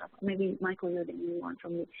RIR staff. Maybe Michael, you're the only one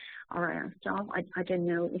from the RIR staff. I don't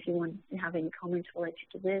know if you want to have any comments related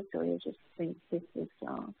to this, or you just think this is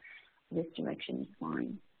this direction is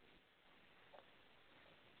fine.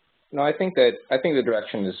 No, I think the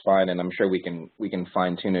direction is fine, and I'm sure we can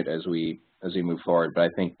fine tune it as we move forward. But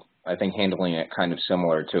I think handling it kind of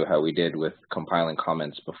similar to how we did with compiling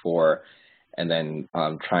comments before, and then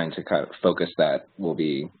trying to kind of focus that will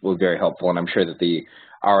be very helpful. And I'm sure that the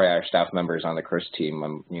RIR staff members on the CRISP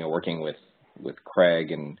team, working with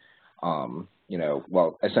Craig and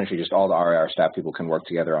well, essentially just all the RIR staff people can work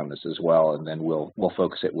together on this as well, and then we'll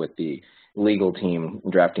focus it with the legal team,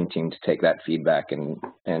 drafting team, to take that feedback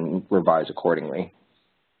and revise accordingly.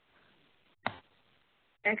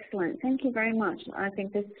 Excellent. Thank you very much. I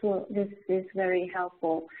think this is very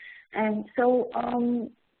helpful. And so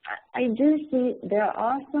I do see there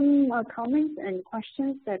are some comments and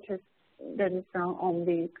questions that is on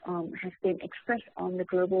the has been expressed on the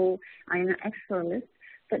global INR expert list,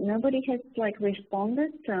 but nobody has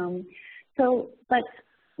responded. But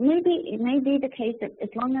it may be the case that as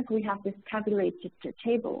long as we have this tabulated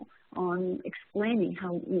table on explaining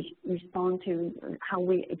how we respond to, how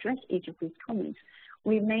we address each of these comments,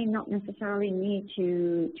 we may not necessarily need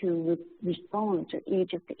to respond to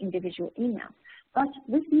each of the individual emails. But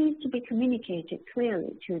this needs to be communicated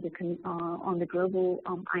clearly to the on the global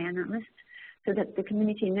IANA list, so that the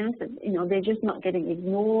community knows that, you know, they're just not getting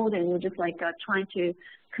ignored and we're just like trying to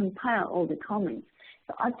compile all the comments.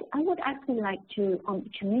 So I would actually like to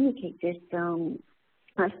communicate this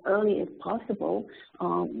as early as possible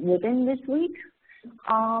within this week.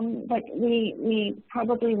 But we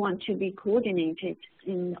probably want to be coordinated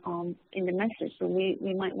in the message. So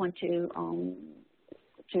we might want to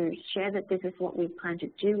share that this is what we plan to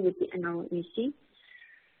do with the NREC.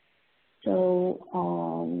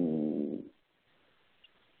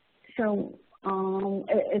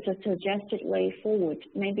 It's a suggested way forward.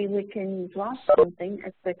 Maybe we can draft something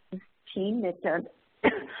as the team that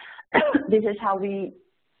this is how we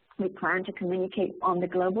plan to communicate on the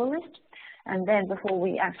global list. And then before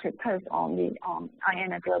we actually post on the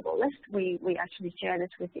IANA global list, we actually share this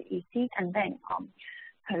with the EC, and then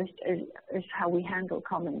post is how we handle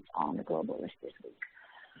comments on the global list this week.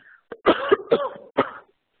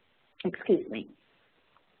 Excuse me.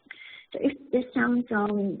 So if this sounds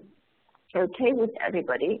okay with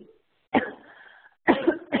everybody,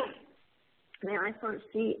 may I first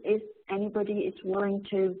see if anybody is willing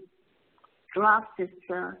to draft this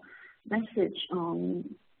message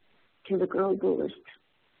to the global list.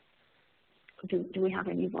 Do we have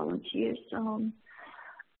any volunteers for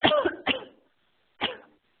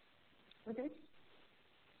this?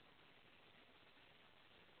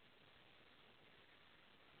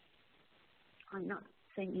 I'm not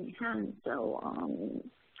seeing any hands, so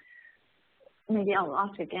maybe I'll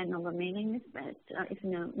ask again on the mailing list, but if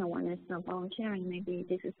no one is volunteering, maybe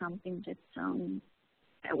this is something that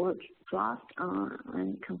I will draft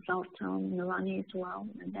and consult Narani as well,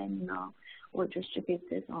 and then we'll distribute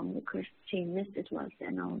this on the CRISP team list as well as the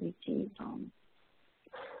NREC.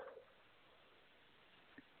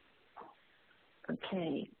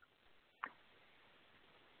 Okay.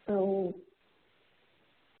 So,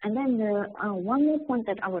 and then the one more point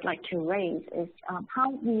that I would like to raise is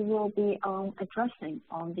how we will be addressing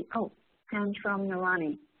on the hand from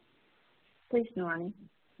Narani. Please, Narani.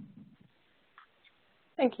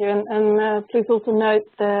 Thank you, and please also note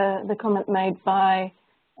the comment made by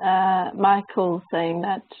Michael saying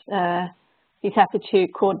that he's happy to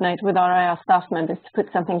coordinate with our IR staff members to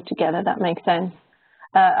put something together that makes sense.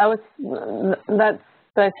 That's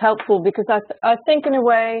helpful, because I think in a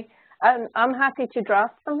way I'm happy to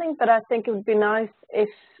draft something, but I think it would be nice if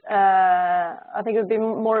I think it would be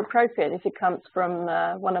more appropriate if it comes from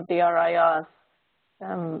one of the RIRs.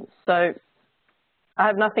 So I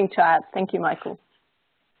have nothing to add. Thank you, Michael.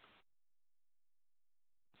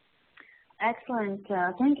 Excellent.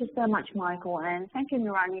 Thank you so much, Michael, and thank you,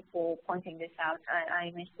 Narani, for pointing this out. I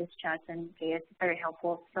missed this chat, and it's very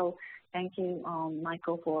helpful. So thank you,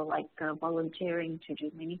 Michael, for volunteering to do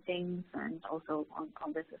many things, and also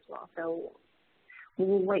on this as well. So we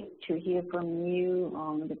will wait to hear from you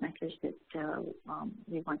on the message that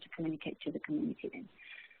we want to communicate to the community then.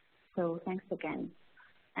 So thanks again.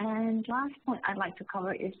 And last point I'd like to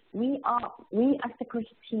cover is we as the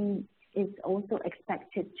CRISP team is also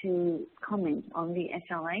expected to comment on the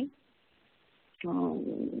SLA,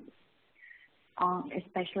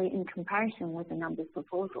 especially in comparison with the numbers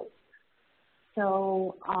proposal.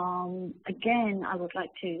 So again, I would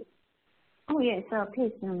like to, yes,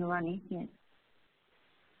 please, Narani, yes.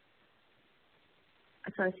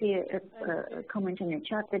 So I see a comment in the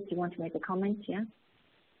chat that you want to make a comment, yeah?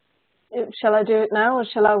 Shall I do it now, or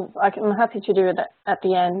shall I'm happy to do it at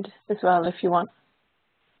the end as well if you want.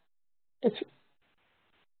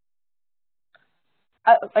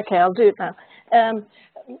 Okay, I'll do it now.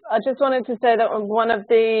 I just wanted to say that one of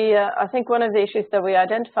the, I think one of the issues that we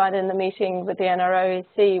identified in the meeting with the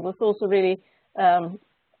NROEC was also really, well,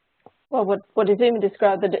 what Izumi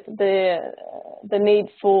described, the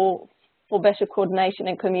need for better coordination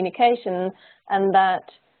and communication, and that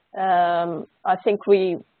I think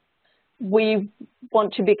we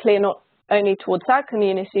want to be clear not only towards our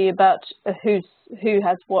community about who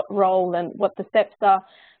has what role and what the steps are,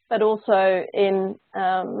 but also in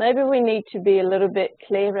maybe we need to be a little bit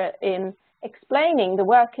clearer in explaining the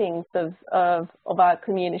workings of our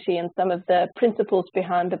community and some of the principles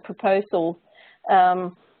behind the proposal.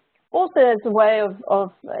 Also as a way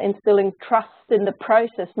of instilling trust in the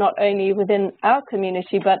process, not only within our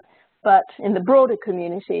community, but in the broader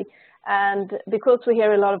community. And because we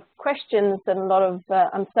hear a lot of questions and a lot of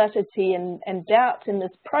uncertainty and doubt in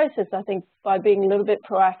this process, I think by being a little bit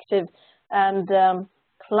proactive and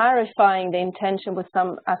clarifying the intention with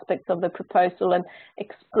some aspects of the proposal and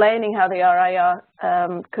explaining how the RIR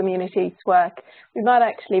communities work, we might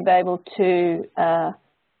actually be able to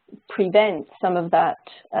prevent some of that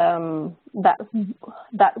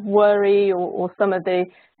that worry or some of the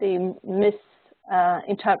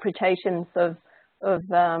misinterpretations of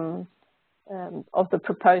the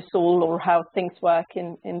proposal or how things work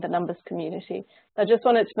in the numbers community. I just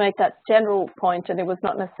wanted to make that general point, and it was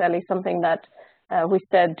not necessarily something that we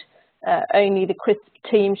said only the CRISP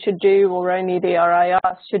team should do or only the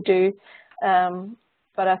RIRs should do,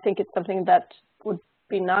 but I think it's something that would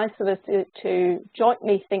be nice of us to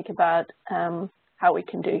jointly think about how we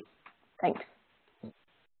can do. Thanks.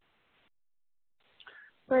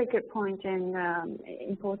 Very good point, and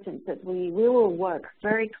important that we will work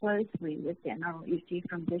very closely with the NREC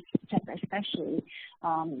from this step especially,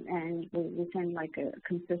 and we send like a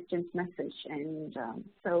consistent message. And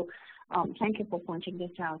so thank you for pointing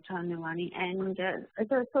this out, Nirani. And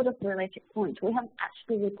as a sort of related point, we have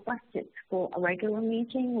actually requested for a regular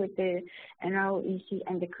meeting with the NREC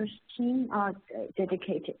and the CRISP team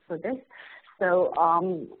dedicated for this. So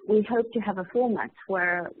we hope to have a format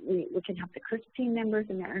where we can have the CRISP team members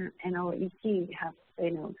and the NREC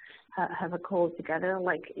have a call together.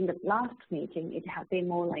 Like in the last meeting, it had been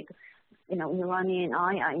more like, Nirani and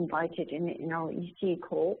I are invited in the NREC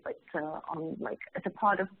call, but on like as a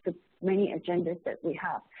part of the many agendas that we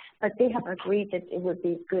have. But they have agreed that it would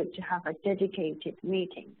be good to have a dedicated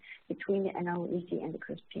meeting between the NREC and the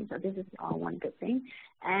CRISP team. So this is one good thing.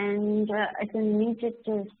 And as an immediate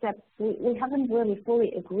step, we haven't really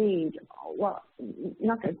fully agreed, well,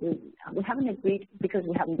 not agreed, we haven't agreed because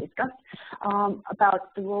we haven't discussed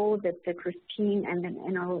about the role that the CRISP team and the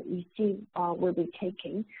NREC will be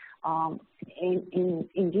taking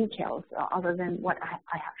in details other than what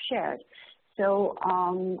I have shared. So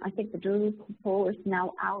I think the Doodle poll is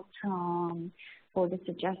now out for the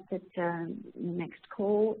suggested next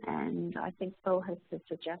call, and I think Bo has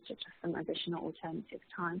suggested some additional alternative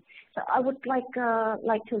time. So I would like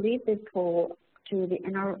to leave this call to the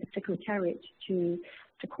NR Secretariat to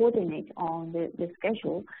coordinate on the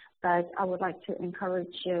schedule, but I would like to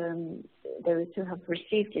encourage those who have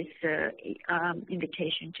received this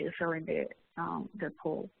invitation to fill in the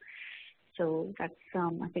poll. So that's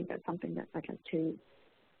I think that's something that I'd like to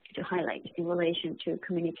highlight in relation to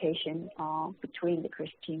communication between the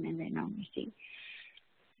CRISP team and the NREC.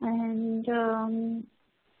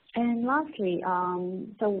 And lastly,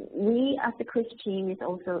 so we as the CRISP team is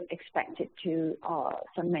also expected to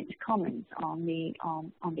submit comments on the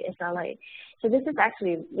SLA. So this is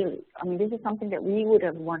actually really, this is something that we would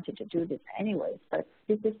have wanted to do this anyways, but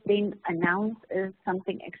this has been announced as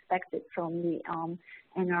something expected from the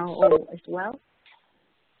NRO as well.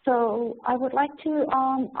 So I would like to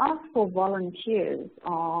ask for volunteers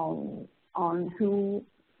on doing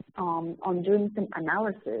some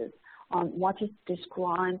analysis on what is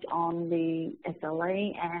described on the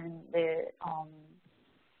SLA and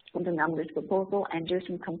the numbers proposal, and do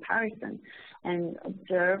some comparison and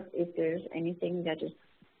observe if there's anything that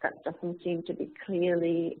doesn't seem to be clear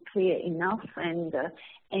enough, and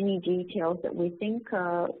any details that we think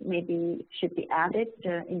maybe should be added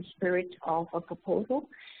in spirit of a proposal.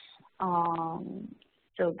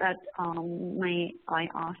 So that may I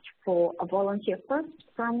ask for a volunteer first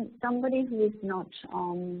from somebody who is not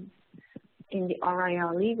in the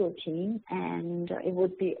RIR legal team, and it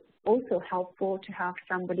would be also helpful to have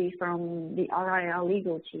somebody from the RIR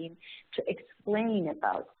legal team to explain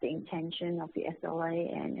about the intention of the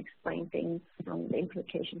SLA and explain things from the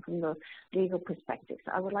implication from the legal perspective.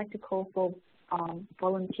 So I would like to call for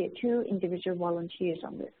two individual volunteers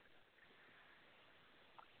on this.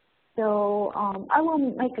 So I will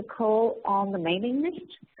make a call on the mailing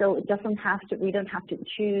list, so it doesn't have to, we don't have to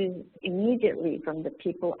choose immediately from the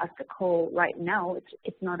people at the call right now.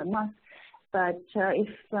 It's not a must. But if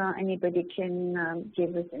anybody can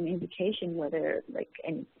give us an indication whether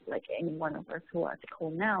any one of us who are at the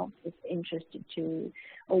call now is interested to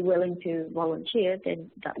or willing to volunteer, then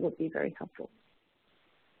that would be very helpful.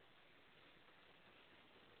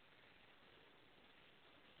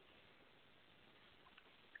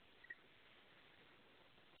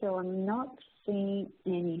 So I'm not seeing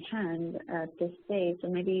any hand at this stage, so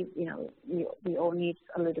maybe we all need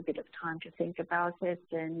a little bit of time to think about it,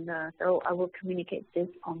 and so I will communicate this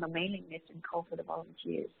on the mailing list and call for the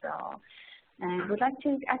volunteers. And we'd like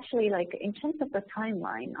to actually, in terms of the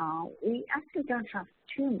timeline, we actually don't have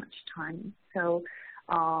too much time. So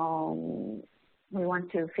we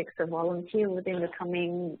want to fix a volunteer within the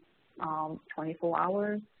coming 24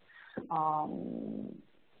 hours.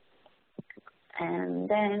 And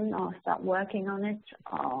then I'll start working on it.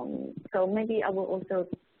 So maybe I will also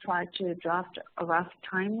try to draft a rough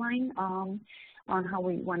timeline on how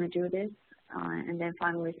we want to do this, and then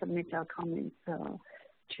finally submit our comments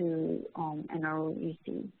to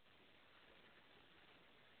NRO-EC.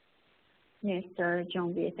 Yes,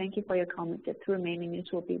 Jean-Pierre, thank you for your comment. The 2 remaining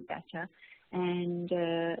minutes will be better, and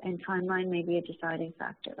timeline may be a deciding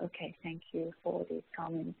factor. Okay, thank you for these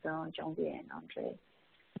comments, Jean-Pierre and Andre.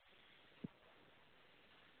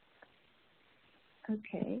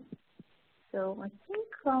 Okay, so I think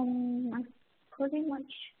I've pretty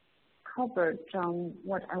much covered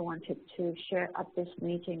what I wanted to share at this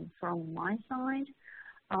meeting from my side.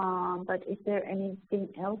 But is there anything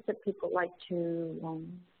else that people would like to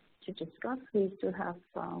discuss? We still have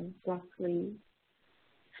roughly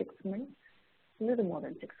 6 minutes, a little more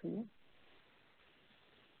than 6 minutes.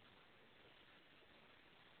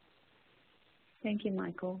 Thank you,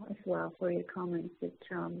 Michael, as well, for your comments that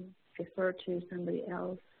refer to somebody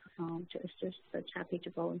else to assist, but happy to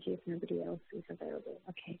volunteer if nobody else is available.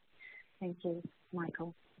 Okay, thank you,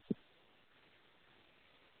 Michael.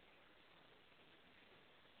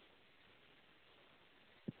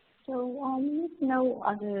 So no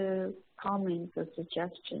other comments or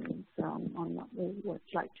suggestions on what we would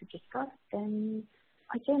like to discuss, then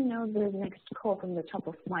I don't know the next call from the top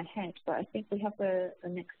of my head, but I think we have a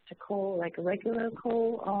next call, like a regular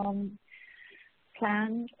call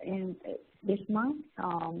planned in this month.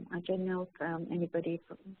 I don't know if anybody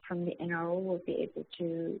from the NRO will be able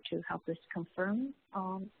to help us confirm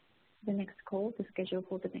the next call, the schedule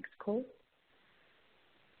for the next call.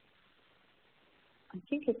 I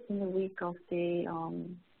think it's in the week of the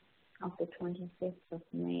 25th of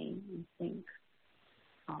May, I think.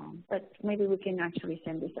 But maybe we can actually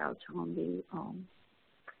send this out on the.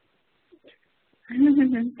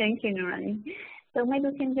 Thank you, Nurani. So maybe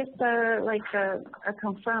we can just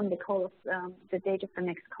confirm the call of the date of the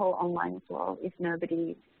next call online as well, if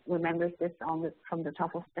nobody remembers this from the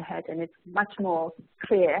top of the head, and it's much more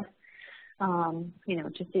clear,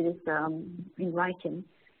 to see this in writing.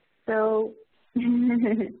 So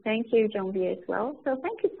thank you, Jean-Pierre, as well. So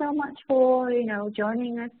thank you so much for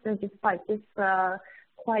joining us despite this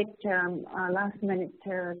quite last-minute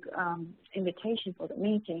invitation for the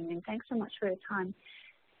meeting, and thanks so much for your time.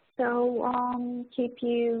 So keep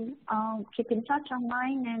in touch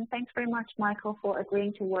online, and thanks very much, Michael, for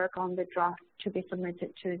agreeing to work on the draft to be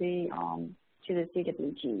submitted to the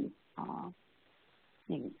CWG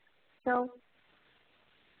things. So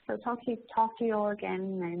talk to you all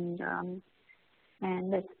again,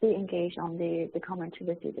 and let's be engaged on the comment to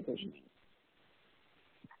the CWG.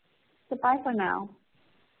 So bye for now.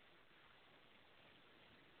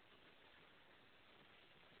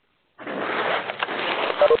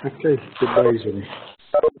 Okay, goodbye, Jimmy.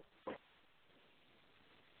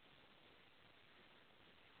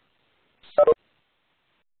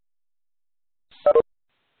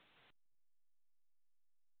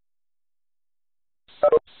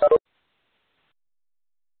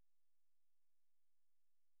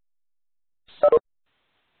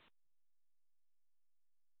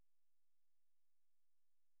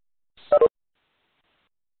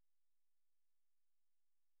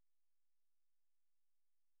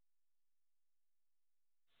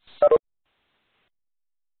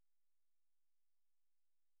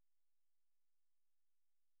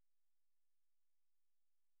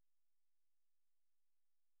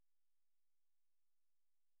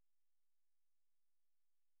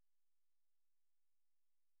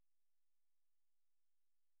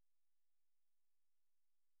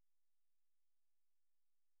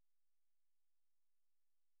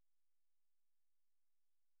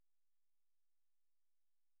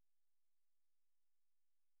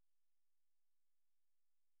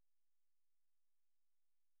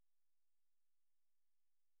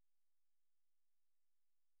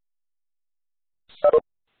 So